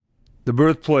the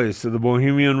birthplace of the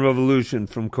Bohemian Revolution,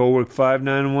 from Cowork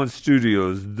 591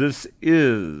 Studios. This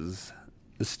is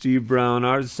the Steve Brown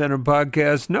Arts Center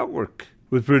Podcast Network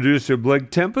with producer Blake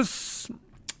Tempus.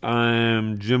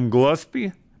 I'm Jim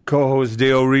Gillespie. Co-host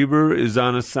Dale Reber is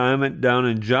on assignment down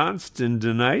in Johnston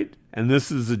tonight, and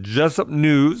this is the Jesup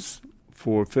News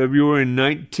for February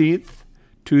 19th,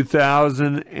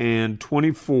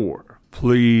 2024.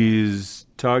 Please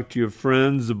talk to your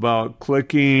friends about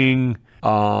clicking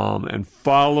and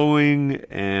following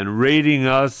and rating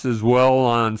us as well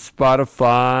on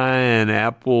Spotify and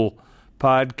Apple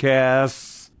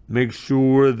Podcasts. Make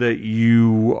sure that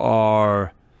you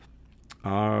are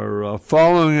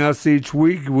following us each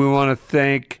week. We want to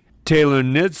thank Taylor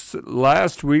Nitz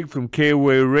last week from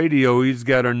K-Way Radio. He's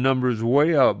got our numbers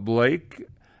way up, Blake.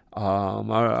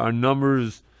 Our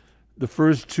numbers the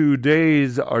first 2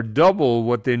 days are double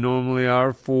what they normally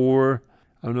are for.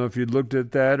 I don't know if you looked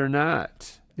at that or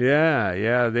not.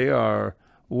 Yeah, they are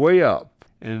way up.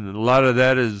 And a lot of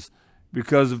that is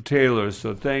because of Taylor.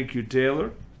 So thank you,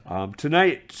 Taylor.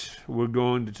 Tonight, we're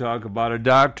going to talk about a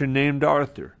doctor named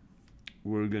Arthur.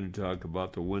 We're going to talk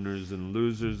about the winners and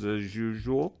losers as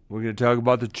usual. We're going to talk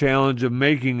about the challenge of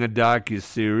making a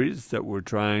docu-series that we're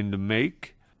trying to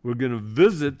make. We're going to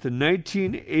visit the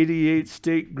 1988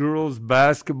 state girls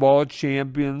basketball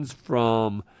champions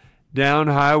from down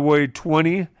Highway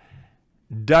 20.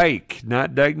 Dike,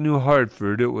 not Dike, New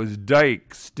Hartford. It was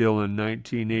Dike still in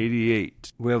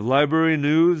 1988. We have library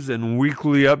news and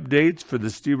weekly updates for the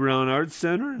Steve Brown Arts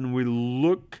Center, and we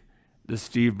look the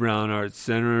Steve Brown Arts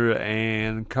Center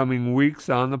and coming weeks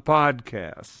on the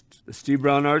podcast. The Steve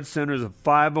Brown Arts Center is a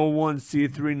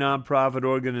 501c3 nonprofit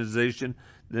organization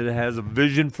that has a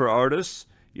vision for artists,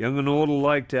 young and old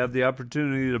alike, to have the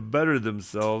opportunity to better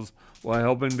themselves while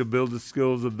helping to build the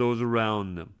skills of those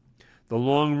around them. The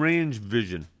long-range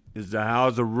vision is to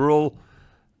house a rural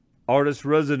artist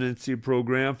residency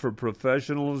program for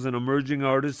professionals and emerging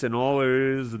artists in all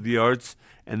areas of the arts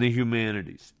and the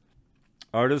humanities.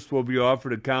 Artists will be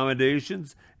offered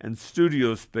accommodations and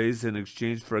studio space in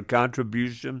exchange for a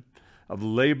contribution of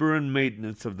labor and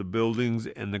maintenance of the buildings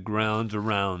and the grounds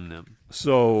around them.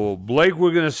 So, Blake,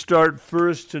 we're going to start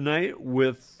first tonight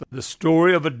with the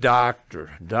story of a doctor.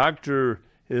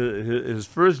 His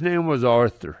first name was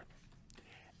Arthur.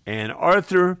 And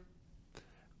Arthur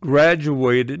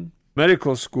graduated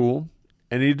medical school,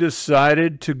 and he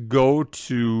decided to go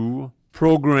to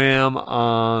program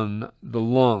on the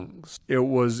lungs. It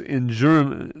was in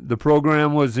Germany. The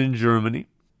program was in Germany,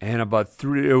 and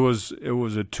it was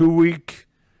a two-week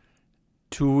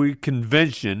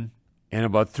convention, and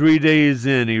about 3 days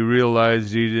in, he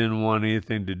realized he didn't want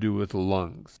anything to do with the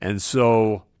lungs. And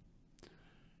so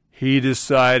he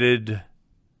decided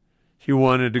he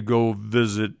wanted to go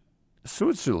visit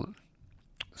Switzerland.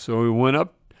 So he went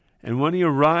up, and when he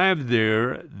arrived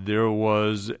there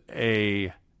was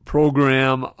a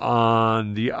program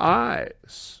on the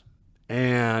eyes,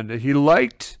 and he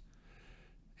liked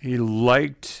being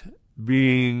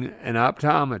an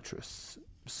optometrist.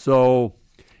 So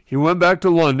he went back to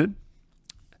London,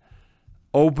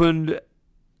 opened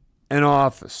an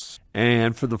office,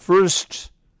 and for the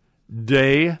first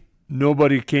day,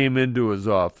 nobody came into his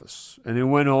office. And he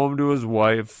went home to his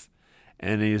wife,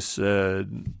 and he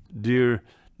said, "Dear,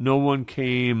 no one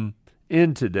came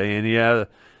in today." And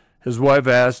his wife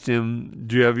asked him,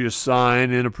 "Do you have your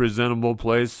sign in a presentable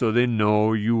place so they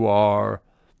know you are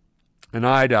an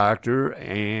eye doctor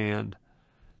and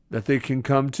that they can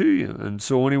come to you?" And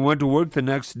so when he went to work the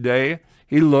next day,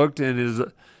 he looked, and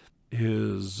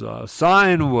his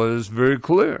sign was very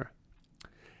clear.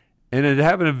 And it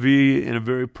happened to be in a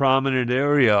very prominent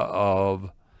area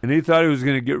and he thought he was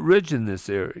going to get rich in this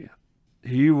area.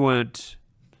 He went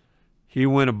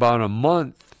about a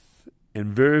month,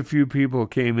 and very few people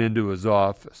came into his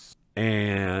office.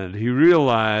 And he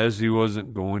realized he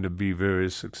wasn't going to be very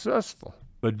successful.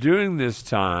 But during this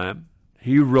time,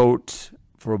 he wrote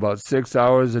for about 6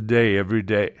 hours a day every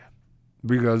day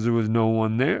because there was no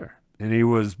one there. And he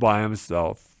was by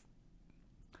himself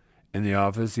in the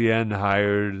office. He hadn't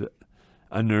hired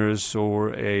a nurse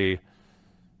or a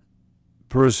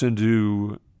person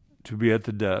to be at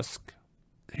the desk.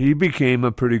 He became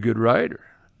a pretty good writer.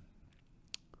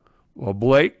 Well,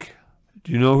 Blake,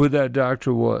 do you know who that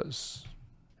doctor was?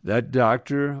 That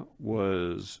doctor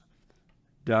was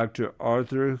Dr.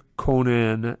 Arthur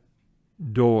Conan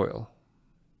Doyle.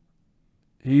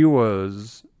 He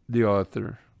was the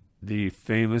author, the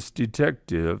famous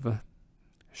detective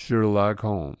Sherlock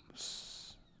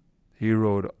Holmes. He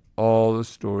wrote all the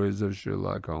stories of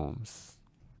Sherlock Holmes.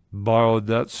 Borrowed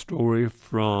that story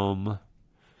from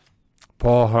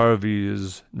Paul Harvey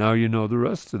is, now you know the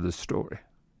rest of the story.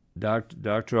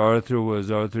 Dr. Arthur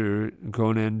was Arthur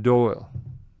Conan Doyle.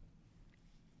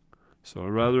 So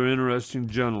a rather interesting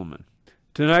gentleman.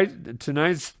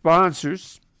 Tonight's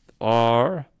sponsors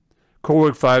are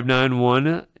Cowork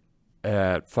 591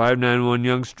 at 591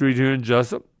 Young Street here in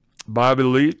Jesup, Bobby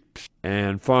Leach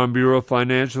and Farm Bureau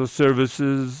Financial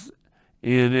Services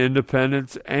in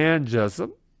Independence and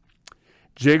Jesup,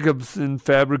 Jacobson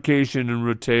Fabrication and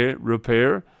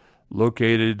Repair,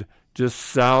 located just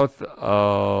south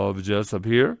of Jesup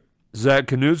here, Zach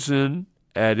Knutson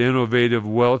at Innovative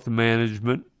Wealth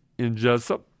Management in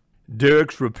Jesup,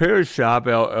 Derek's Repair Shop,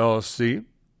 LLC,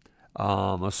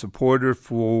 a supporter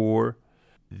for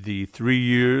the 3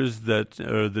 years the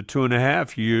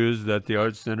 2.5 years that the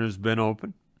Art Center's been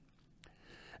open,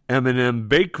 M&M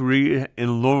Bakery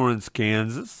in Lawrence,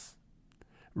 Kansas,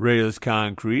 Reyes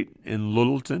Concrete in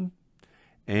Littleton,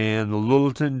 and the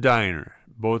Littleton Diner.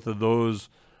 Both of those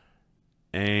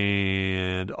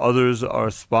and others are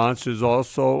sponsors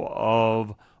also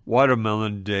of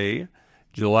Watermelon Day,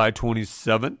 July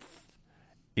 27th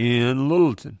in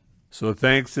Littleton. So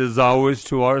thanks as always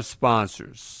to our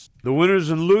sponsors. The winners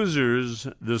and losers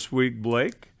this week,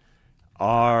 Blake,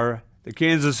 are the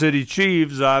Kansas City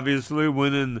Chiefs, obviously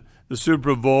winning the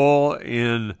Super Bowl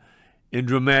in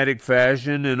dramatic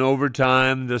fashion in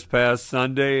overtime this past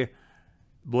Sunday.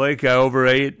 Blake, I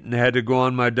overate and had to go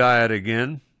on my diet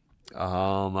again.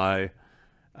 I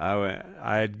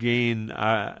had gained,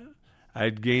 and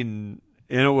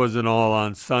it wasn't all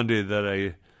on Sunday that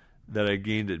I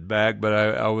gained it back, but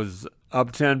I was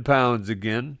up 10 pounds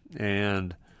again,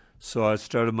 and so I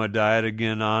started my diet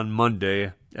again on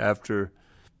Monday after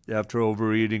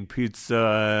overeating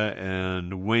pizza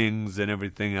and wings and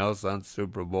everything else on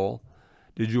Super Bowl.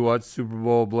 Did you watch Super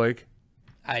Bowl, Blake?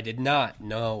 I did not,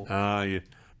 no. You're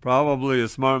probably a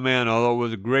smart man, although it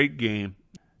was a great game.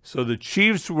 So the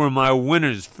Chiefs were my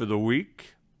winners for the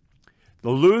week.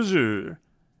 The loser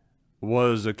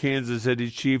was a Kansas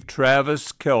City Chief,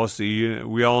 Travis Kelce.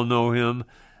 We all know him,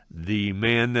 the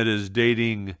man that is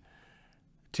dating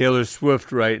Taylor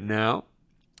Swift right now.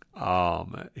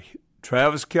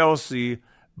 Travis Kelce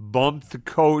bumped the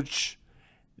coach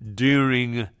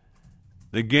during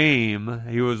the game.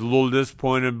 He was a little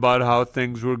disappointed about how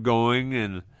things were going,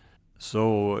 and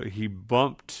so he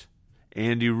bumped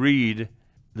Andy Reid.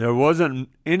 There wasn't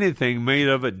anything made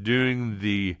of it during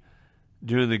the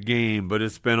game, but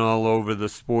it's been all over the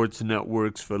sports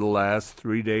networks for the last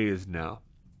 3 days now.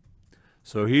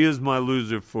 So he is my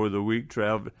loser for the week,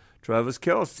 Travis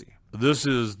Kelce. This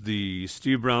is the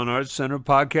Steve Brown Arts Center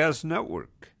Podcast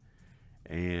Network,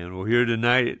 and we're here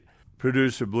tonight.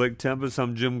 Producer Blake Tempus,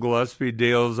 I'm Jim Gillespie.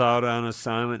 Dale's out on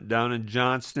assignment down in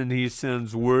Johnston. He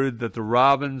sends word that the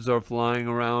robins are flying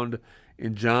around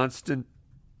in Johnston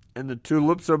and the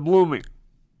tulips are blooming.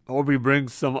 Hope he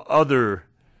brings some other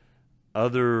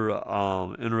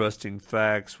interesting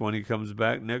facts when he comes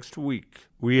back next week.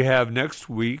 We have next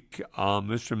week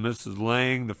Mr. and Mrs.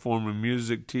 Lang, the former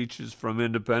music teachers from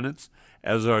Independence,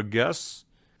 as our guests.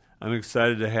 I'm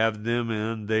excited to have them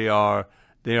in. They are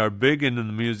big into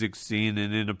the music scene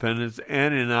in Independence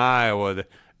and in Iowa. They're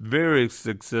very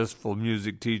successful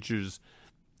music teachers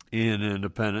in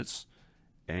Independence,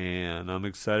 and I'm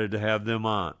excited to have them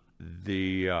on.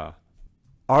 The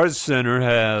Arts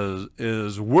Center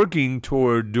is working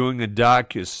toward doing a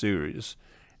docu-series,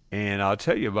 and I'll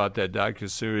tell you about that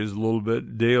docu-series a little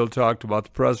bit. Dale talked about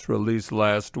the press release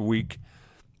last week.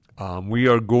 We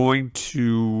are going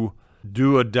to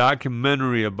do a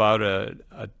documentary about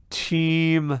a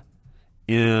team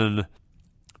in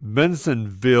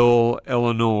Bensonville,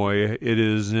 Illinois. It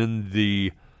is in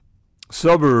the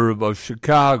suburb of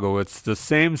Chicago. It's the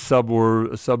same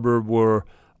suburb where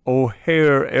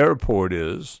O'Hare Airport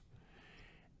is,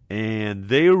 and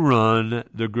they run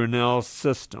the Grinnell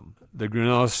system. The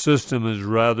Grinnell system is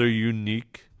rather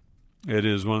unique. It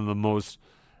is one of the most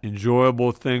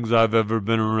enjoyable things I've ever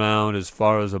been around as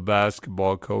far as a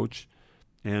basketball coach.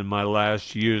 In my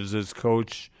last years as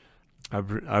coach,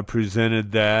 I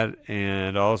presented that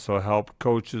and also helped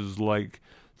coaches like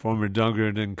former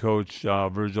Dunkerton coach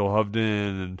Virgil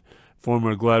Hovden and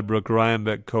former Gladbrook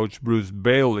Rhinebeck coach Bruce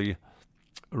Bailey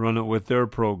run it with their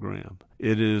program.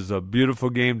 It is a beautiful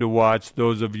game to watch.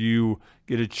 Those of you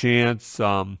get a chance.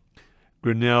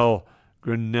 Grinnell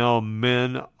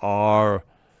men are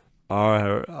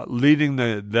leading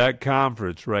that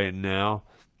conference right now,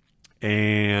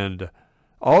 and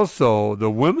also the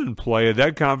women play.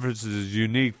 That conference is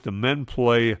unique. The men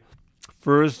play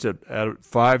first at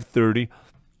 5:30,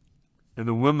 and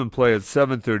the women play at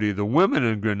 7:30. The women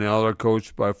in Grinnell are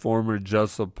coached by former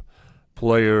Jesup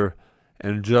player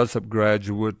and Jesup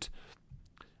graduate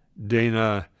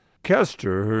Dana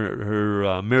Kester.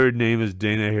 Her married name is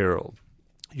Dana Harold.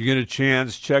 You get a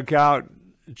chance, check out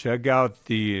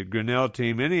the Grinnell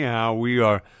team. Anyhow, we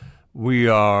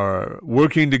are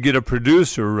working to get a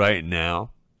producer right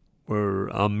now.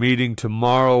 I'm meeting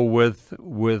tomorrow with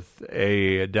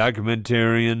a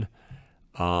documentarian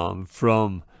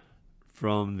from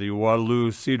the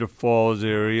Waterloo Cedar Falls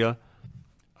area.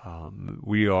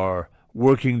 We are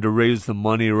working to raise the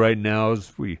money right now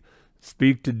as we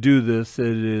speak to do this.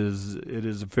 It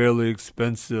is a fairly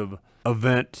expensive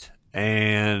event,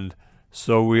 and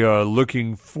so we are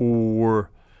looking for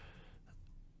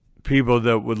people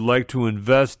that would like to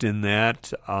invest in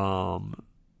that.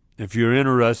 If you're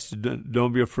interested,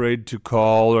 don't be afraid to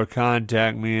call or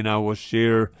contact me, and I will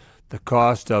share the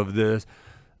cost of this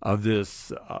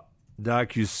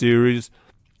docu-series.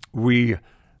 We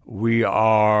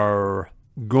are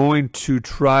going to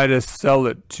try to sell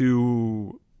it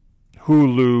to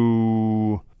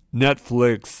Hulu,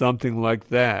 Netflix, something like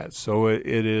that. So it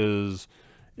is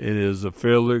a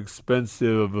fairly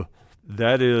expensive.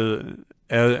 That is,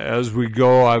 as we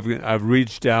go, I've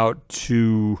reached out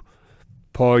to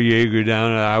Paul Yeager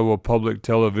down at Iowa Public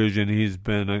Television. He's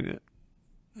been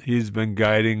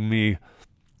guiding me.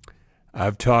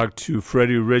 I've talked to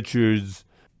Freddie Richards,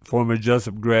 former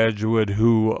Jesup graduate,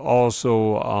 who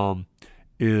also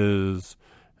has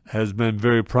been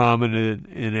very prominent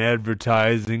in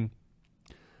advertising.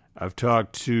 I've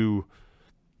talked to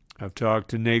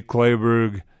Nate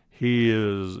Clayberg. He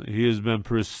has been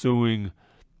pursuing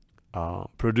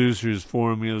producers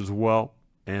for me as well,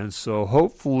 and so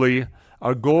hopefully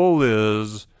our goal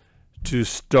is to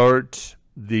start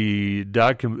the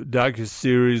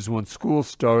docu-series when school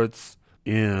starts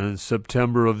in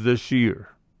September of this year.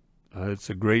 It's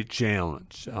a great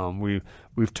challenge.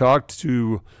 We've talked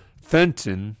to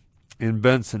Fenton in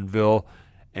Bensonville,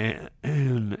 and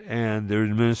their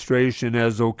administration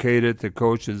has okayed it. The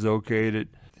coach has okayed it.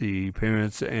 The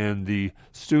parents and the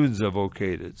students have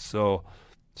okayed it. So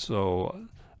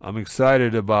I'm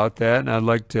excited about that, and I'd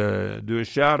like to do a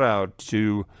shout out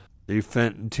to the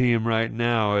Fenton team right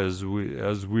now as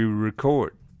we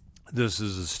record. This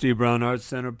is the Steve Brown Arts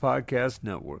Center Podcast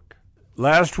Network.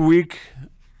 Last week,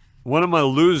 my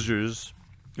loser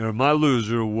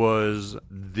was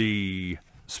the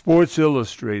Sports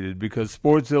Illustrated, because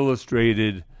Sports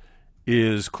Illustrated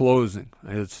is closing.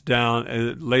 It's down.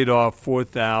 It laid off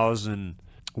 4,000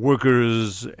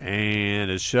 workers and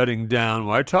is shutting down.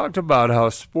 Well, I talked about how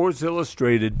Sports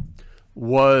Illustrated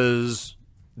was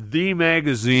the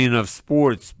magazine of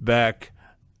sports back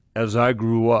as I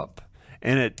grew up,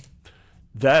 and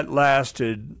that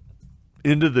lasted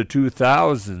into the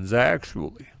 2000s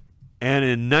actually. And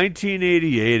in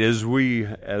 1988, as we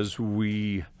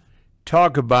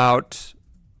talked about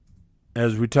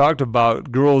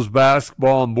girls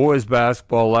basketball and boys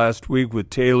basketball last week with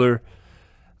Taylor,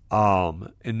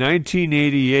 in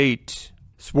 1988,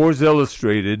 Sports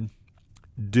Illustrated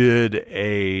did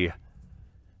a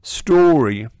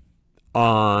story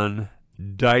on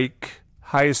Dike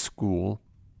High School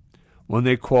when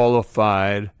they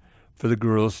qualified for the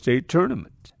girls' state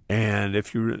tournament. And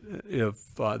if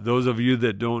those of you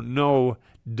that don't know,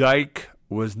 Dike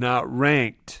was not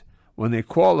ranked when they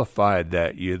qualified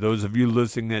that year. Those of you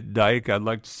listening at Dike, I'd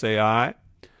like to say hi.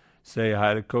 Say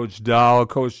hi to Coach Dowell.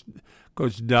 Coach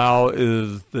Dowell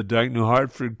is the Dike New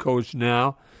Hartford coach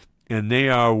now, and they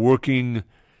are working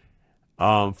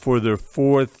for their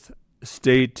fourth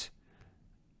state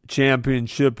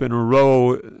championship in a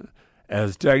row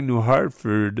as Dike New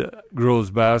Hartford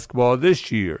girls basketball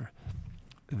this year.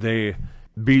 They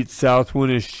beat South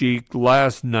Winneshiek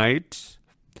last night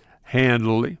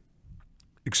handily.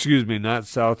 Excuse me, not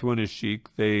South Winneshiek.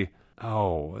 They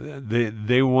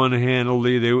won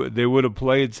handily. They would have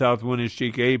played South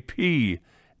Winneshiek. AP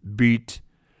beat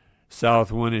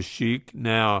South Winneshiek.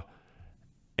 Now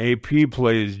AP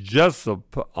plays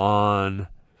Jesup on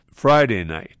Friday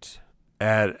night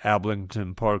at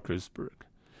Ablington Parkersburg.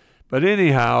 But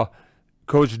anyhow,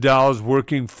 Coach Dowell's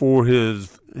working for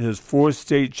his fourth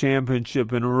state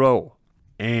championship in a row.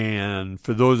 And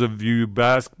for those of you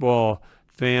basketball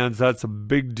fans, that's a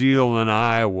big deal in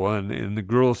Iowa, and the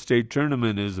girls' state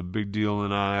tournament is a big deal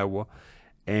in Iowa.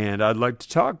 And I'd like to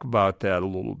talk about that a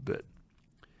little bit.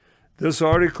 This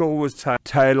article was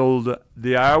titled,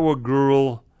 "The Iowa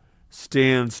Girl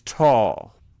Stands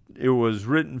Tall." It was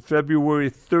written February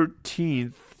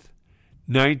 13th,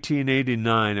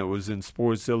 1989. It was in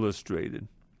Sports Illustrated.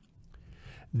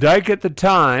 Dike at the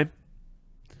time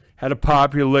had a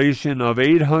population of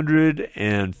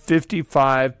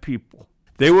 855 people.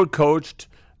 They were coached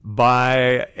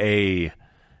by a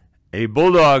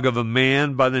bulldog of a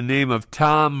man by the name of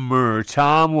Tom Murr.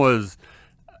 Tom was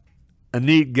a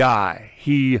neat guy.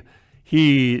 He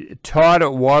taught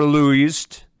at Waterloo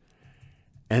East,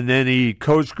 and then he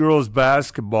coached girls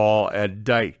basketball at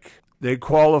Dike. They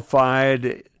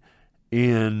qualified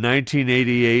in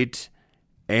 1988,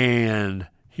 and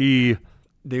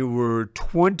they were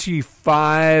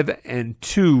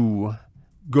 25-2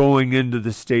 going into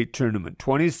the state tournament,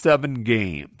 27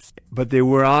 games. But they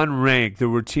were unranked. There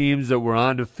were teams that were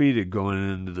undefeated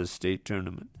going into the state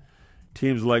tournament.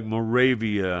 Teams like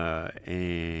Moravia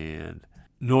and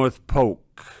North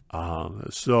Polk.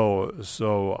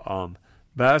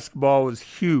 Basketball was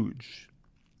huge.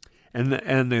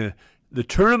 And the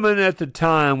tournament at the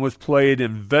time was played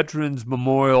in Veterans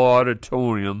Memorial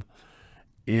Auditorium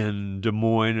in Des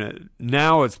Moines.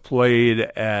 Now it's played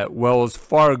at Wells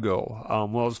Fargo.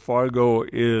 Wells Fargo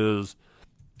is,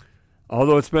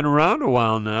 although it's been around a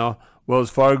while now,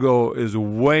 Wells Fargo is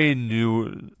way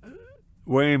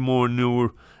more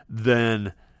newer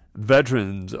than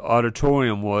Veterans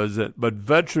Auditorium was. But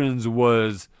Veterans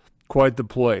was quite the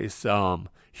place.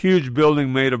 Huge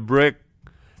building made of brick.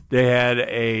 They had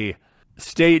a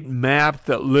state map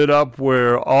that lit up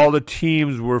where all the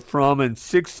teams were from, and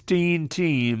 16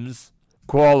 teams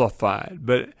qualified.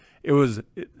 But they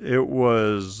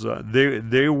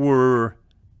were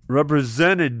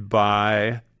represented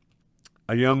by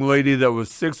a young lady that was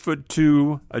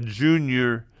 6'2", a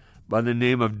junior by the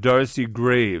name of Darcy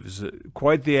Graves,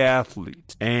 quite the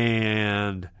athlete.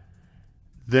 And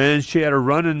then she had a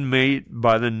running mate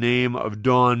by the name of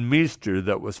Dawn Meester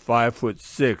that was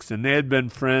 5'6", and they had been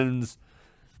friends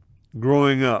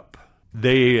growing up.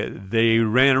 They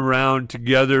ran around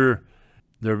together.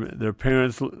 Their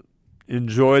parents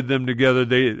enjoyed them together.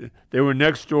 They were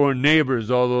next door neighbors,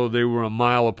 although they were a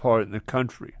mile apart in the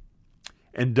country.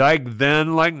 And Dike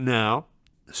then, like now,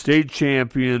 state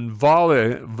champion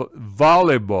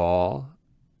volleyball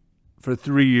for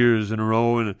 3 years in a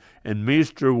row, and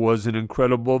Meester was an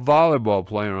incredible volleyball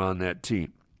player on that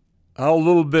team. A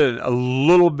little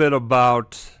bit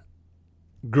about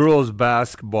girls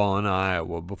basketball in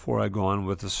Iowa before I go on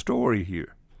with the story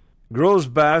here. Girls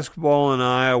basketball in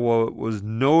Iowa was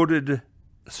started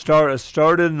in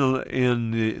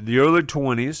the early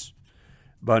 20s.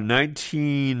 About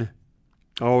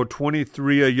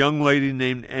 1923, a young lady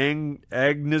named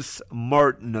Agnes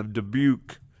Martin of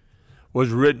Dubuque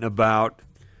was written about.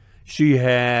 She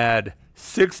had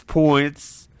 6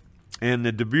 points, and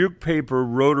the Dubuque paper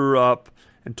wrote her up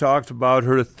and talked about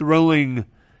her thrilling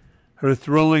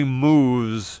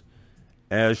moves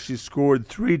as she scored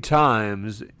 3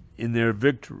 times in their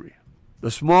victory.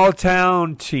 The small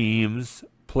town teams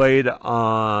played in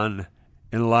a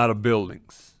lot of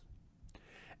buildings,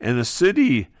 and the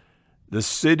city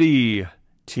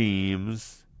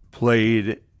teams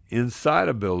played inside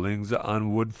of buildings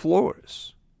on wood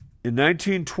floors. In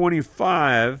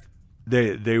 1925,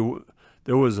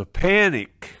 there was a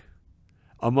panic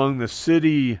among the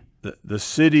city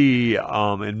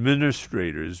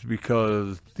administrators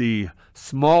because the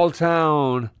small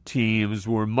town teams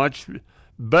were much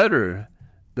better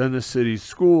than the city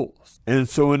schools. And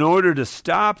so in order to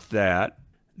stop that,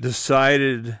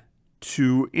 decided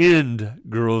to end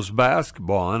girls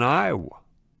basketball in Iowa.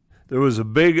 There was a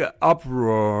big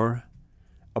uproar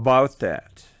about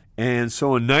that. And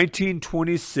so in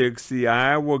 1926, the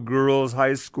Iowa Girls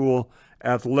High School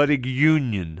Athletic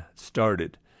Union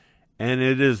started. And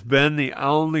it has been the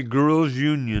only girls'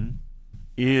 union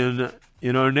in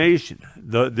our nation.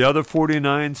 The other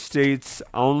 49 states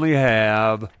only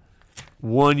have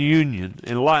one union.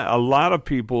 And a lot of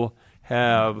people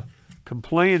have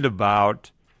complained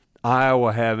about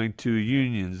Iowa having 2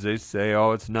 unions. They say,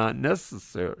 it's not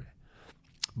necessary.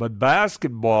 But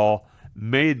basketball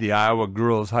made the Iowa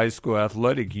Girls High School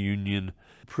Athletic Union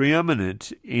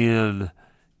preeminent in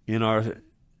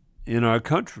our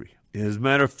country. As a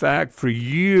matter of fact, for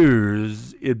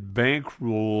years it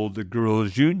bankrolled the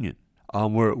girls' union.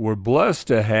 We're blessed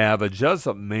to have a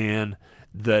Jesup man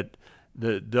that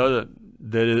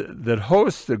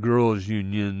hosts the girls'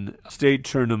 union state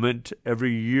tournament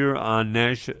every year on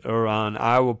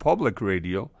Iowa Public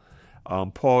Radio,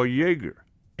 Paul Yeager.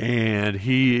 And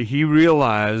he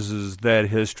realizes that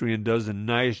history and does a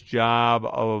nice job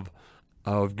of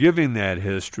giving that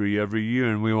history every year.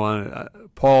 And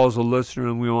Paul's a listener,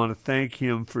 and we want to thank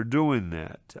him for doing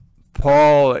that.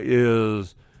 Paul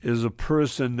is a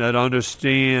person that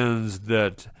understands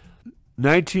that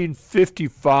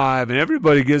 1955, and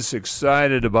everybody gets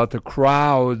excited about the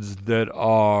crowds that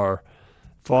are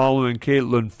following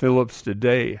Caitlin Phillips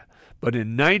today. But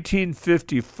in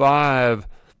 1955,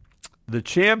 The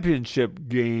championship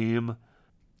game,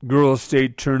 girls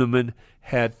state tournament,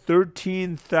 had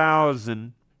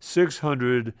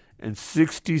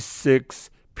 13,666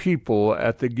 people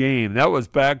at the game. That was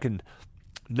back in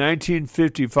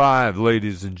 1955,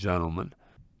 ladies and gentlemen.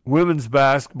 Women's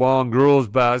basketball and girls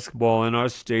basketball in our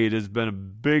state has been a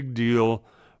big deal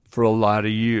for a lot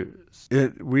of years.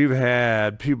 We've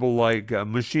had people like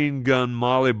Machine Gun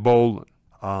Molly Bolin,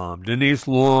 Denise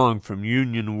Long from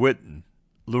Union Witten,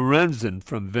 Lorenzen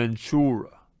from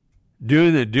Ventura.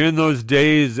 During those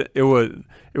days, it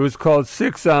was called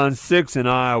 6-on-6 in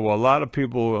Iowa. A lot of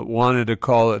people wanted to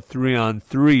call it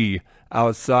 3-on-3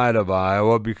 outside of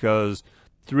Iowa because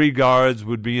 3 guards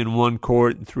would be in one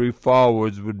court and 3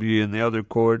 forwards would be in the other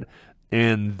court,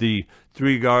 and the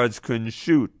 3 guards couldn't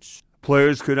shoot.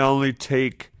 Players could only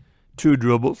take 2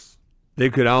 dribbles. They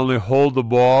could only hold the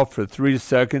ball for 3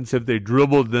 seconds. If they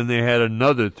dribbled, then they had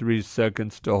another 3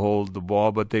 seconds to hold the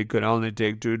ball, but they could only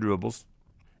take 2 dribbles.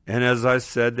 And as I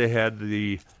said, they had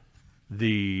the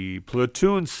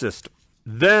platoon system.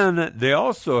 Then they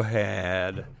also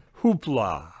had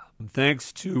hoopla,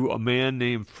 thanks to a man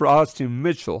named Frosty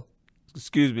Mitchell.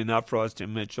 Not Frosty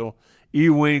Mitchell, E.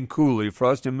 Wayne Cooley.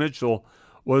 Frosty Mitchell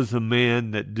was the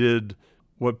man that did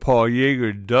what Paul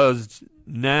Yeager does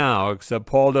now, except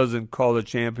Paul doesn't call the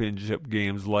championship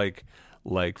games like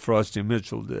Frosty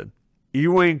Mitchell did. E.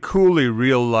 Wayne Cooley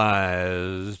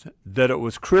realized that it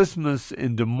was Christmas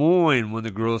in Des Moines when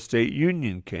the Girls State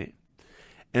Union came.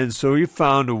 And so he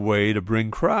found a way to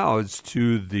bring crowds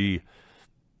to the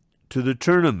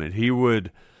tournament. He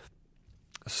would,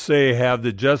 say, have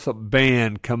the Jesup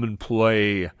band come and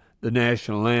play the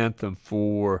national anthem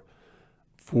to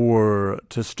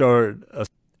start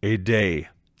a day.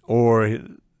 Or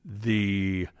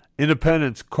the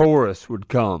Independence Chorus would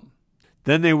come.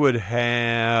 Then they would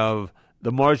have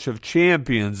the March of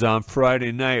Champions on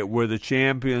Friday night, where the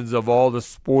champions of all the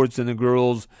sports in the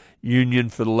girls' union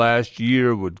for the last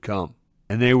year would come,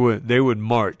 and they would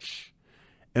march,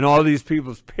 and all these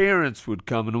people's parents would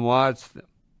come and watch them.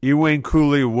 E. Wayne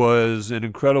Cooley was an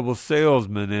incredible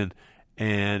salesman,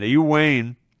 and E.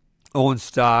 Wayne owned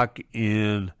stock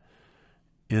in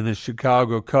the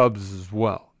Chicago Cubs as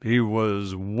well. He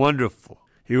was wonderful.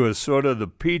 He was sort of the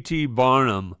P.T.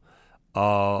 Barnum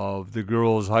of the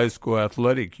girls' high school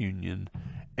athletic union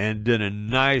and did a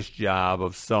nice job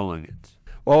of selling it.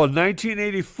 Well, in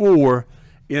 1984,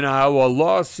 in Iowa, a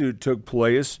lawsuit took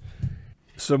place.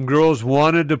 Some girls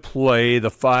wanted to play the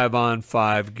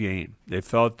 5-on-5 game. They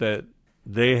felt that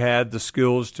they had the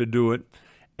skills to do it,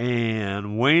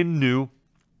 and Wayne knew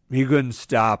he couldn't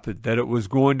stop it, that it was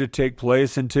going to take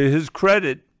place, and to his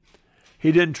credit,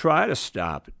 he didn't try to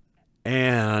stop it.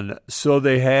 And so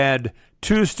they had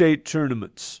 2 state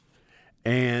tournaments.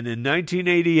 And in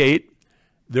 1988,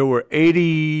 there were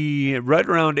right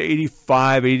around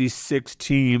 85, 86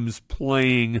 teams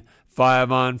playing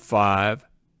 5-on-5.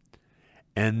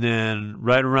 And then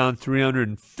right around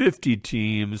 350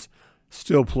 teams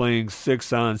still playing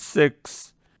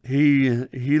 6-on-6.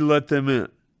 He let them in.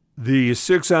 The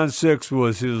 6-on-6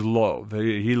 was his love.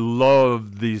 He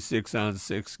loved the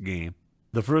 6-on-6 game.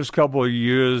 The first couple of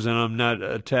years, and I'm not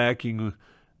attacking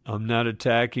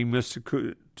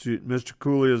Mr.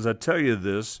 Cooley as I tell you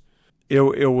this, it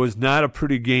was not a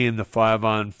pretty game, the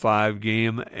 5-on-5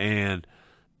 game, and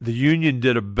the union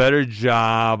did a better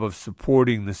job of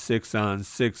supporting the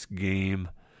 6-on-6 game,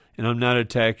 and I'm not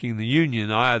attacking the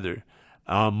union either.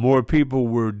 More people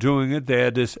were doing it. They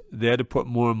had to put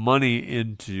more money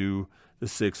into the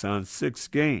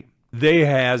 6-on-6 game. They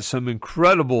had some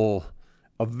incredible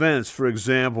events. For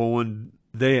example, when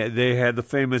they had the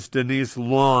famous Denise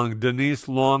Long. Denise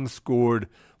Long scored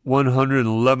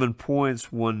 111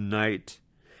 points one night,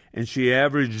 and she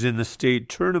averaged in the state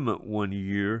tournament one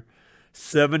year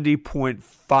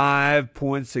 70.5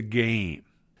 points a game.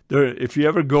 If you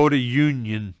ever go to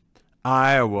Union,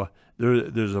 Iowa,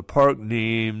 there's a park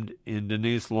named in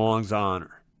Denise Long's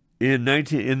honor. In the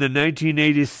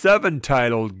 1987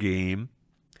 titled game,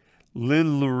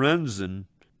 Lynn Lorenzen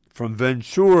from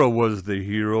Ventura was the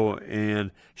hero, and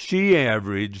she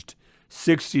averaged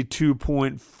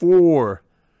 62.4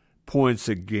 points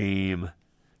a game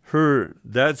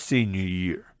that senior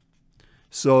year.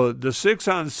 So the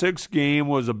 6-on-6 game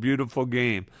was a beautiful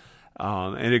game.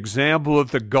 An example,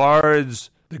 if the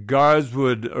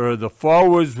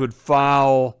forwards would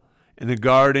foul in the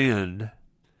guard end,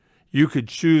 you could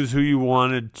choose who you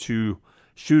wanted to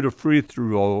shoot a free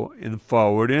throw in the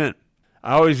forward end.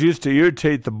 I always used to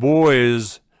irritate the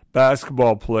boys,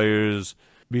 basketball players,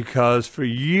 because for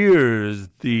years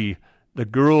the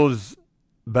girls'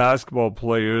 basketball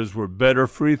players were better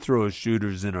free throw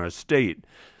shooters in our state.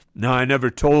 Now, I never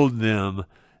told them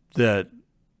that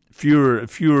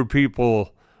fewer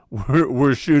people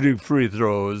were shooting free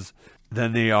throws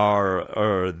than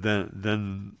than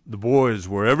the boys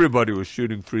were. Everybody was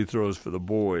shooting free throws for the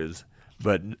boys,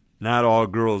 but not all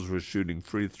girls were shooting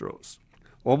free throws.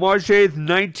 Well, March 8th,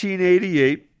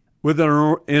 1988, with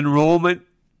an enrollment,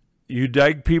 you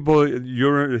Dike people,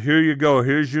 here you go.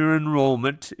 Here's your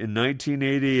enrollment in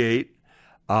 1988.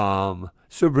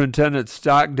 Superintendent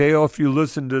Stockdale, if you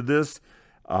listen to this,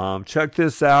 check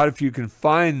this out if you can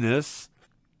find this.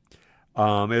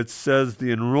 It says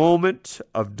the enrollment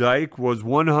of Dike was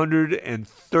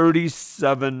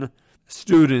 137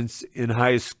 students in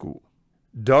high school.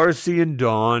 Darcy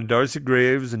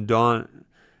Graves and Dawn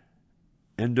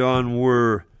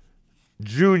were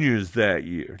juniors that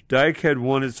year. Dike had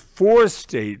won his fourth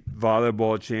state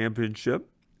volleyball championship.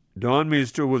 Dawn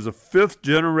Meester was a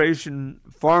fifth-generation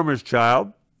farmer's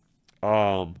child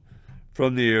from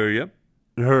the area.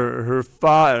 Her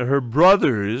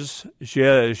brothers, she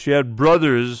had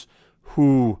brothers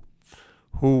who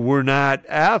were not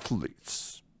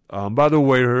athletes. By the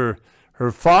way, her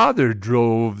father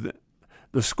drove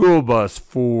the school bus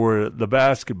for the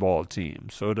basketball team,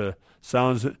 so it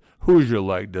sounds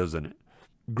Hoosier-like, doesn't it?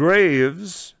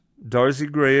 Darcy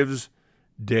Graves'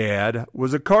 dad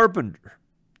was a carpenter,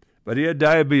 but he had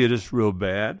diabetes real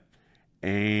bad,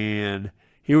 and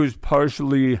he was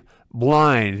partially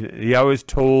blind. He always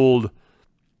told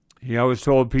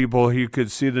people he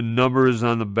could see the numbers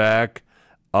on the back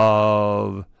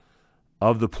of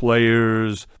the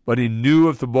players, but he knew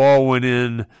if the ball went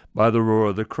in by the roar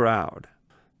of the crowd.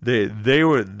 They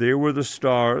were the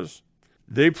stars.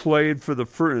 They played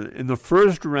in the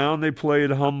first round. They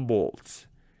played Humboldt,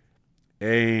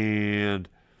 and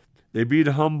they beat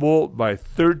Humboldt by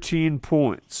 13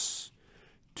 points.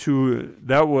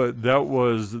 That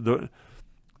was the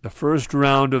first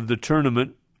round of the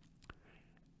tournament,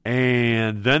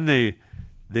 and then they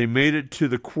made it to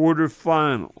the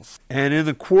quarterfinals. And in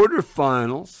the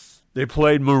quarterfinals, they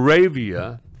played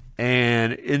Moravia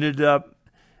and ended up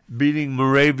beating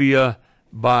Moravia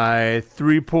by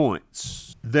 3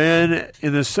 points. Then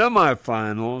in the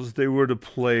semifinals, they were to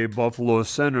play Buffalo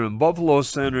Center, and Buffalo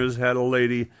Centers had a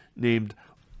lady named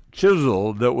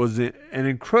Chisel that was an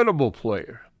incredible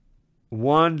player.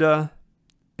 Wanda,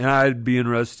 and I'd be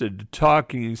interested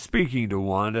in speaking to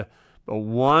Wanda, but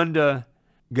Wanda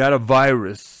got a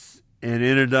virus and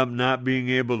ended up not being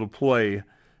able to play.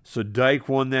 So Dike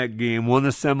won that game, won the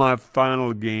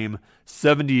semifinal game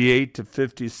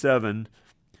 78-57,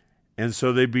 and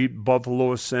so they beat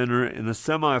Buffalo Center in the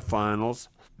semifinals,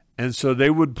 and so they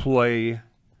would play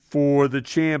for the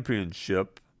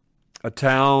championship. A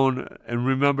town, and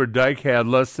remember, Dike had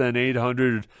less than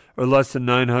 800 or less than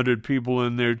 900 people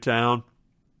in their town.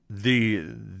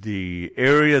 The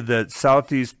area that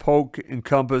Southeast Polk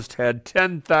encompassed had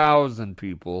 10,000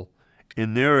 people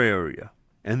in their area,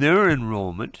 and their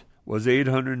enrollment was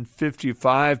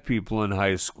 855 people in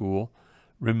high school.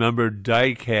 Remember,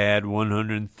 Dike had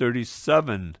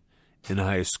 137 in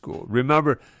high school.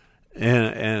 Remember,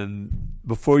 and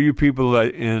before you people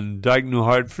in Dike, New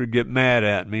Hartford get mad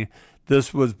at me,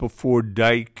 this was before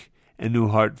Dike and New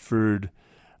Hartford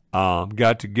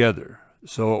got together.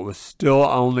 So it was still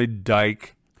only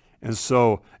Dike. And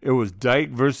so it was Dike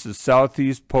versus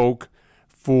Southeast Polk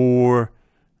for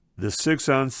the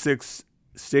 6-on-6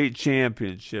 state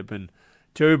championship. And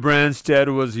Terry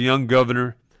Branstad was a young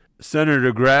governor.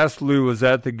 Senator Grassley was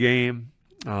at the game.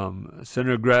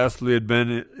 Senator Grassley had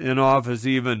been in office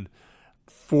even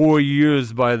 4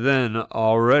 years by then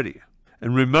already.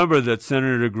 And remember that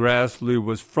Senator Grassley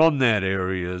was from that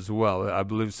area as well. I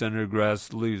believe Senator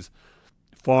Grassley's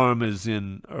farm is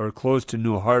in or close to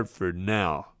New Hartford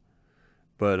now.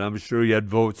 But I'm sure he had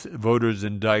voters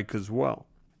in Dike as well.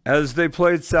 As they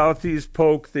played Southeast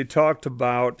Polk, they talked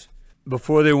about,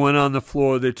 before they went on the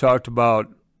floor, they talked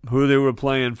about who they were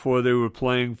playing for. They were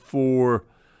playing for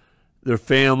their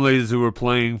families. They were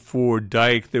playing for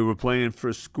Dike. They were playing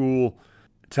for school.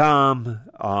 Tom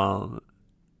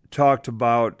talked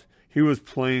about he was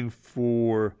playing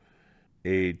for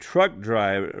a truck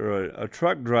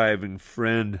driving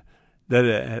friend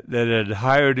that had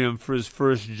hired him for his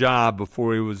first job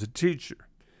before he was a teacher.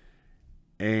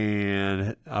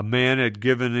 And a man had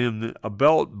given him a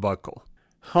belt buckle.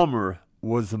 Hummer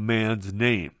was the man's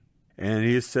name. And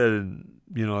he said,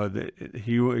 that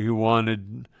he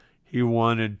wanted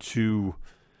to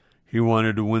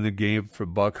win the game for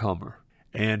Buck Hummer.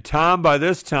 And Tom, by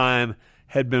this time,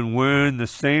 had been wearing the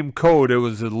same coat. It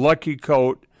was a lucky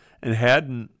coat, and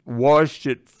hadn't washed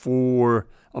it for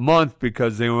a month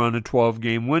because they were on a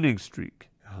 12-game winning streak.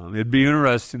 It'd be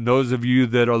interesting, those of you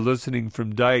that are listening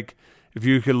from Dike, if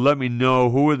you could let me know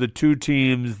who are the two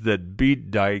teams that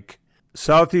beat Dike.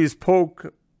 Southeast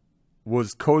Polk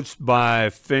was coached by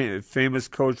famous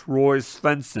coach Ray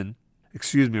Svensson.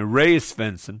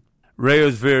 Ray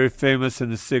was very famous in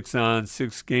the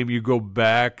 6-on-6 game. You go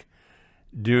back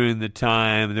during the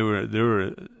time,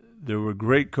 there were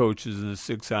great coaches in the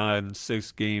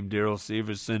 6-on-6 game. Darrell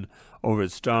Severson over at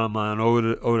Starmont,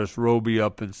 Otis Roby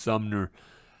up in Sumner,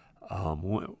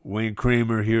 Wayne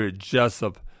Kramer here at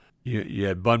Jesup. You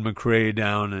had Bud McRae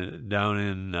down in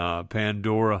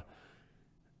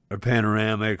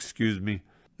Panorama.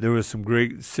 There were some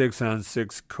great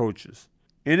 6-on-6 coaches.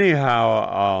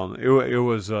 Anyhow, it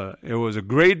was a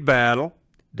great battle.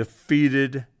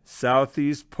 Defeated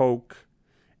Southeast Polk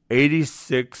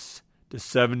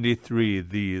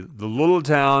 86-73. The little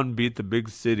town beat the big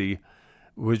city,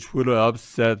 which would have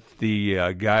upset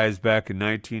the guys back in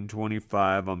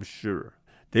 1925, I'm sure.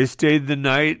 They stayed the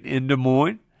night in Des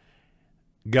Moines,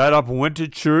 got up and went to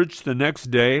church the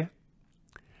next day,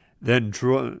 then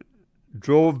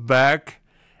drove back,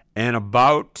 and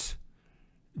about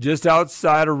just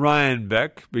outside of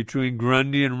Rhinebeck, between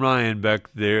Grundy and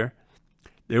Rhinebeck there,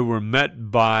 they were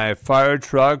met by fire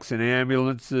trucks and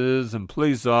ambulances and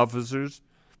police officers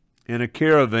in a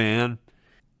caravan.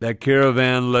 That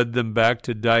caravan led them back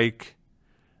to Dike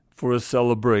for a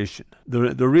celebration.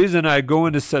 The reason I go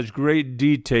into such great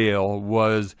detail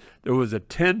was there was a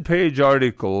 10-page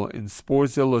article in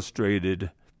Sports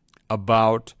Illustrated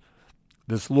about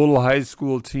this little high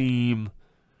school team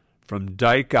from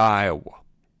Dike, Iowa.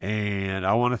 And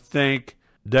I want to thank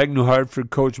Dike New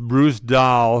Hartford coach Bruce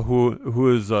Dahl,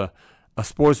 who is a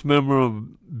sports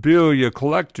memorabilia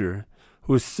collector,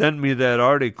 who sent me that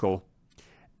article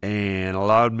and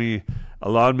allowed me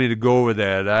to go over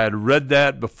that. I had read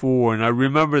that before, and I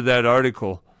remember that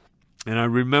article, and I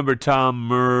remember Tom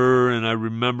Murr, and I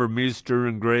remember Meester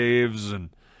and Graves, and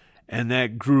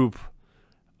that group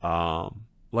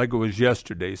like it was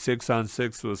yesterday.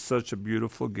 6-on-6 was such a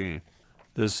beautiful game.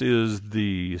 This is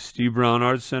the Steve Brown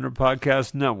Arts Center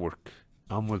Podcast Network.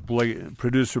 I'm with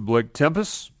producer Blake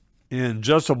Tempus. In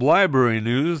Jesup Library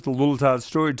news, the Little Tot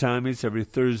Storytime meets every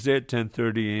Thursday at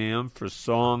 10:30 a.m. for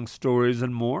songs, stories,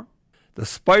 and more. The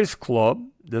Spice Club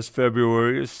this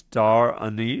February is Star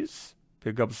Anise.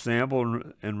 Pick up a sample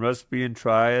and recipe and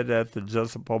try it at the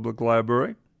Jesup Public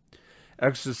Library.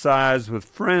 Exercise with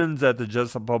friends at the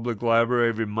Jesup Public Library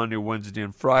every Monday, Wednesday,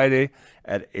 and Friday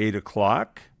at 8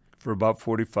 o'clock. For about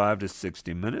 45 to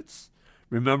 60 minutes.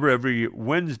 Remember, every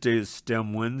Wednesday is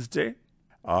STEM Wednesday.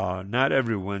 Not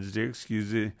every Wednesday,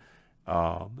 excuse me.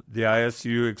 The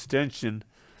ISU Extension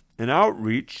and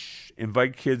Outreach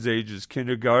invite kids ages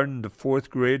kindergarten to 4th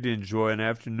grade to enjoy an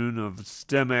afternoon of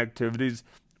STEM activities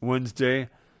Wednesday,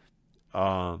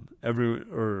 one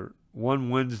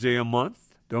Wednesday a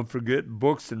month. Don't forget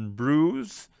Books and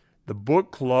Brews, the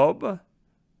book club,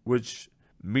 which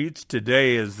meets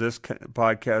today as this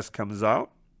podcast comes out.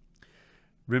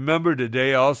 Remember,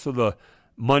 today, also the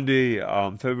Monday,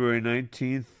 February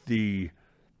 19th, the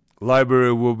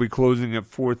library will be closing at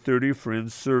 4:30 for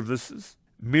in-services.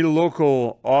 Meet a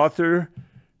local author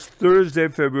Thursday,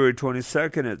 February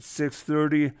 22nd at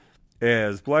 6:30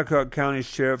 as Blackhawk County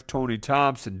Sheriff Tony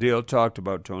Thompson, Dale talked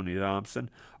about Tony Thompson,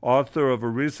 author of a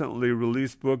recently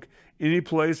released book, Any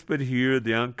Place But Here,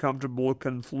 The Uncomfortable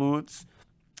Confluence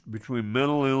Between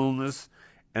Mental Illness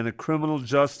and the Criminal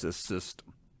Justice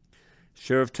System.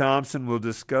 Sheriff Thompson will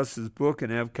discuss his book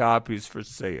and have copies for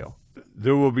sale.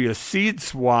 There will be a seed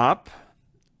swap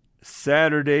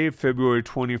Saturday, February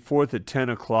 24th at 10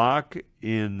 o'clock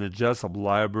in the Jesup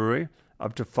Library.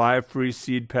 Up to 5 free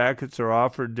seed packets are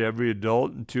offered to every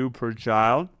adult and 2 per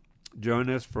child. Join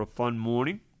us for a fun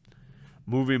morning.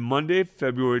 Moving Monday,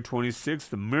 February 26th,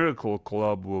 the Miracle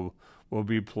Club will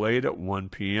be played at 1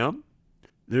 p.m.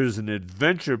 There's an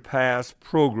Adventure Pass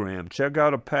program. Check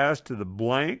out a pass to the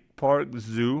Blank Park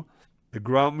Zoo, the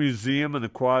Grout Museum, and the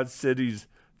Quad Cities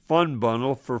Fun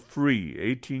Bundle for free.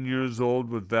 18 years old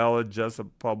with valid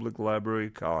Jesup Public Library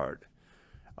card.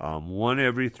 One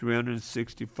every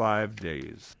 365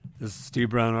 days. This is Steve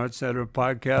Brown Arts Center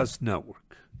Podcast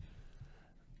Network.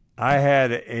 I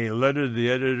had a letter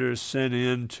the editor sent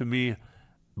in to me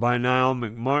by Niall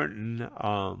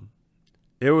McMartin.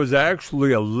 It was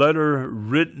actually a letter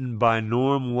written by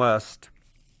Norm West.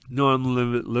 Norm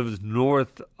lives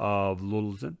north of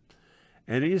Littleton.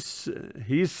 And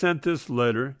he sent this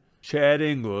letter. Chad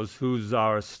Ingles, who's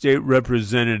our state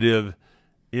representative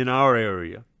in our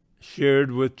area,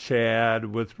 shared with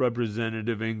Chad, with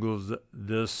Representative Ingles,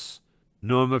 this.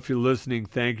 Norm, if you're listening,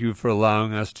 thank you for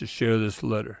allowing us to share this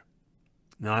letter.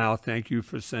 Niall, thank you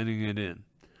for sending it in.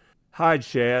 Hi,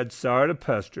 Chad. Sorry to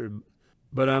pester,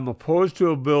 but I'm opposed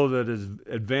to a bill that is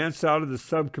advanced out of the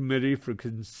subcommittee for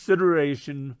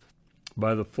consideration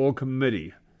by the full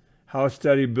committee. House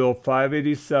Study Bill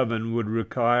 587 would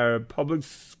require public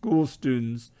school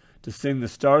students to sing the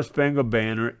Star-Spangled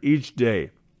Banner each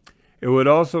day. It would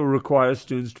also require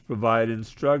schools to provide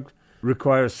instruction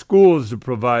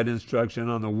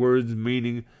on the words,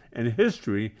 meaning, and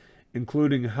history,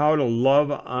 including how to love,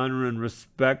 honor, and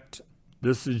respect.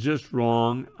 This is just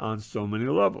wrong on so many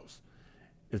levels.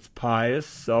 It's pious,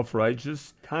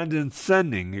 self-righteous,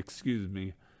 condescending,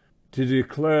 to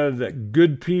declare that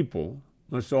good people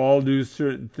must all do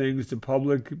certain things to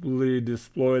publicly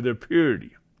display their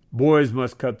purity. Boys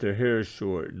must cut their hair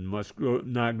short and must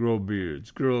not grow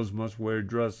beards. Girls must wear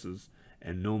dresses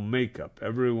and no makeup.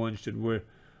 Everyone should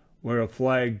wear a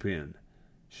flag pin.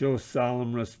 Show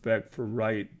solemn respect for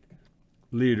right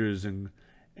leaders and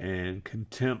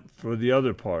contempt for the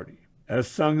other party. As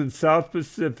sung in South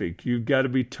Pacific, you've got to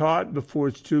be taught before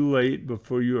it's too late,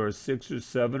 before you are 6 or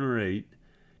 7 or 8,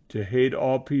 to hate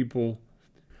all people.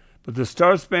 But the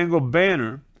Star-Spangled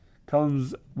Banner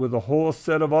comes with a whole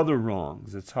set of other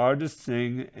wrongs. It's hard to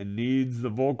sing and needs the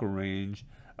vocal range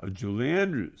of Julie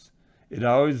Andrews. It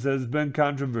always has been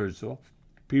controversial.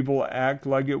 People act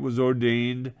like it was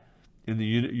ordained in the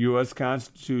U.S.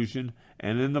 Constitution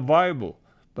and in the Bible,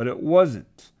 but it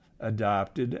wasn't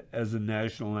adopted as a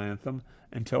national anthem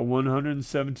until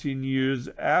 117 years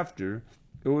after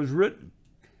it was written,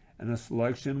 and the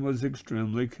selection was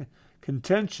extremely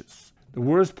contentious. The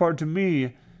worst part to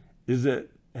me is that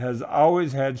it has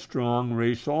always had strong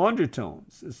racial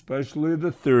undertones, especially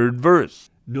the third verse.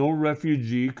 No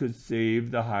refugee could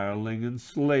save the hireling and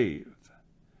slave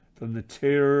from the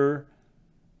terror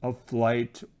of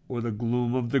flight or the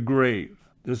gloom of the grave.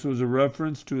 This was a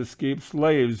reference to escaped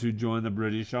slaves who joined the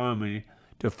British Army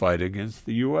to fight against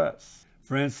the U.S.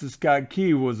 Francis Scott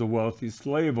Key was a wealthy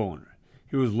slave owner.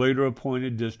 He was later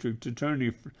appointed district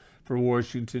attorney for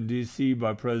Washington, D.C.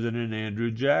 by President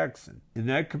Andrew Jackson. In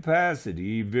that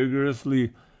capacity, he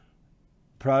vigorously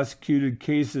prosecuted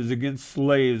cases against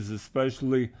slaves,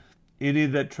 especially any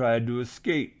that tried to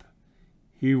escape.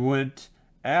 He went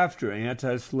after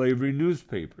anti-slavery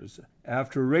newspapers.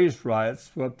 After race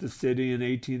riots swept the city in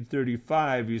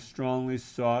 1835, he strongly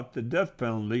sought the death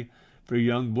penalty for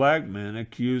young black men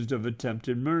accused of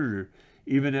attempted murder,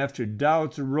 even after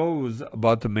doubts arose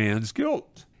about the man's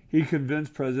guilt. He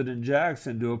convinced President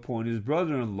Jackson to appoint his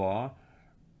brother-in-law,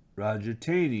 Roger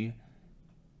Taney,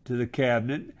 to the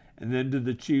cabinet and then to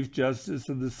the Chief Justice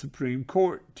of the Supreme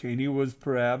Court. Taney was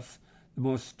perhaps the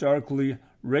most starkly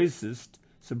racist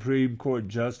Supreme Court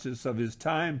justice of his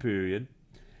time period,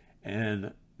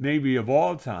 and maybe of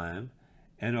all time,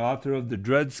 and author of the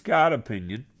Dred Scott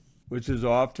opinion, which is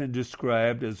often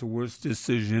described as the worst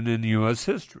decision in U.S.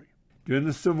 history. During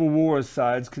the Civil War,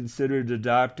 sides considered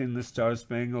adopting the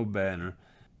Star-Spangled Banner.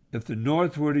 If the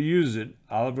North were to use it,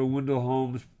 Oliver Wendell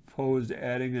Holmes proposed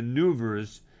adding a new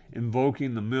verse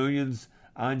invoking the millions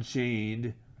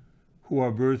unchained who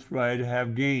our birthright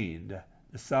have gained.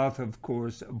 The South, of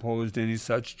course, opposed any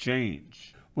such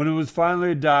change. When it was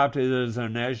finally adopted as our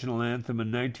national anthem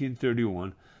in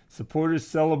 1931, supporters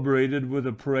celebrated with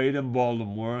a parade in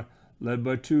Baltimore led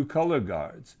by 2 color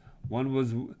guards. One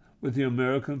was with the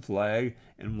American flag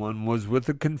and one was with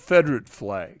the Confederate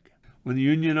flag. When the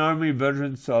Union Army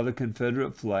veterans saw the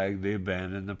Confederate flag, they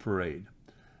abandoned the parade.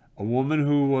 A woman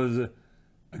who was a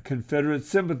Confederate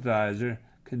sympathizer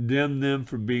condemned them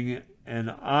for being an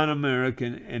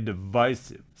un-American and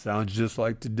divisive. Sounds just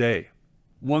like today.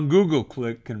 One Google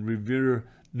click can reveal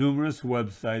numerous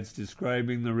websites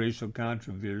describing the racial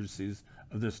controversies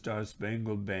of the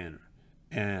Star-Spangled Banner.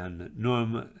 And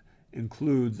Norm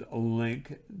includes a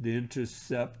link,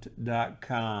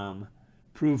 theintercept.com.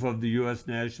 Proof of the U.S.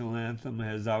 national anthem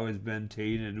has always been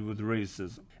tainted with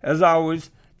racism. As always,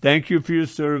 thank you for your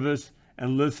service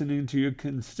and listening to your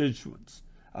constituents.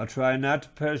 I'll try not to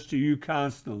pester you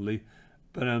constantly,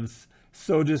 but I'm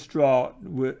so distraught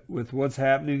with what's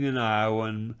happening in Iowa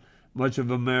and much of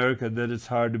America that it's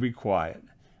hard to be quiet.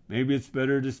 Maybe it's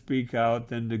better to speak out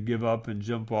than to give up and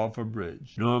jump off a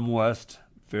bridge. Norm West,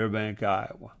 Fairbank,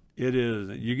 Iowa. It is.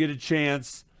 You get a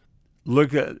chance,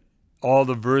 look at all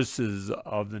the verses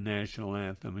of the national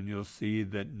anthem, and you'll see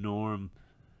that Norm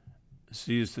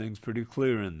sees things pretty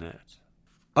clear in that.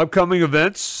 Upcoming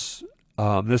events.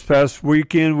 This past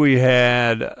weekend we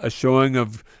had a showing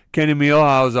of Kenny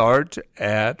Mielhau's art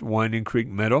at Winding Creek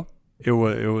Meadow. It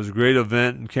was a great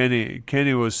event, and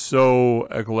Kenny was so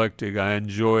eclectic. I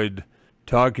enjoyed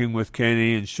talking with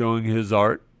Kenny and showing his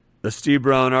art. The Steve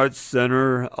Brown Arts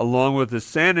Center, along with the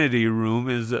Sanity Room,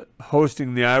 is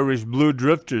hosting the Irish Blue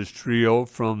Drifters trio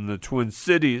from the Twin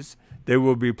Cities. They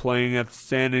will be playing at the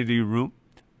Sanity Room.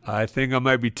 I think I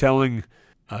might be telling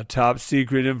top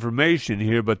secret information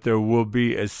here, but there will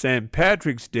be a St.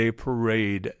 Patrick's Day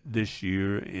parade this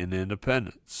year in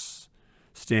Independence.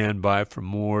 Stand by for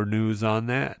more news on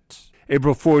that.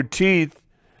 April 14th,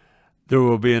 there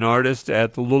will be an artist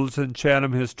at the Littleton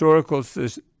Chatham Historical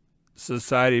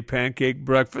Society Pancake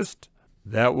Breakfast.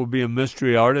 That will be a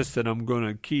mystery artist that I'm going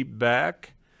to keep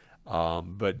back,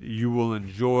 but you will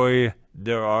enjoy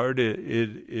their art.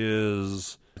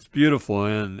 It's beautiful,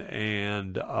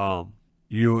 and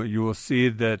you will see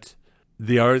that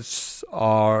the arts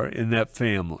are in that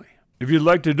family. If you'd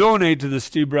like to donate to the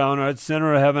Steve Brown Arts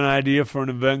Center or have an idea for an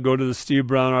event, go to the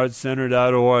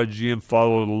stevebrownartscenter.org and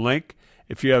follow the link.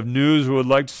 If you have news or would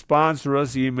like to sponsor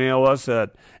us, email us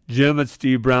at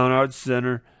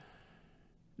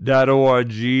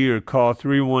jim@stevebrownartscenter.org or call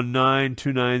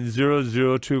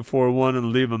 319-290-0241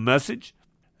 and leave a message.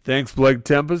 Thanks, Blake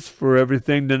Tempus, for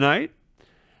everything tonight.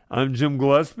 I'm Jim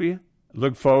Gillespie.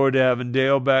 Look forward to having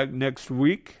Dale back next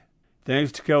week.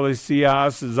 Thanks to Kelly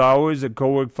Seahas, as always, at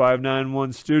Cowork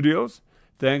 591 Studios.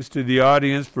 Thanks to the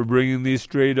audience for bringing these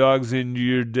stray dogs into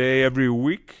your day every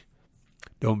week.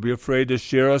 Don't be afraid to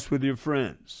share us with your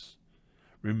friends.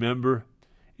 Remember,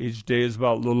 each day is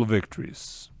about little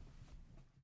victories.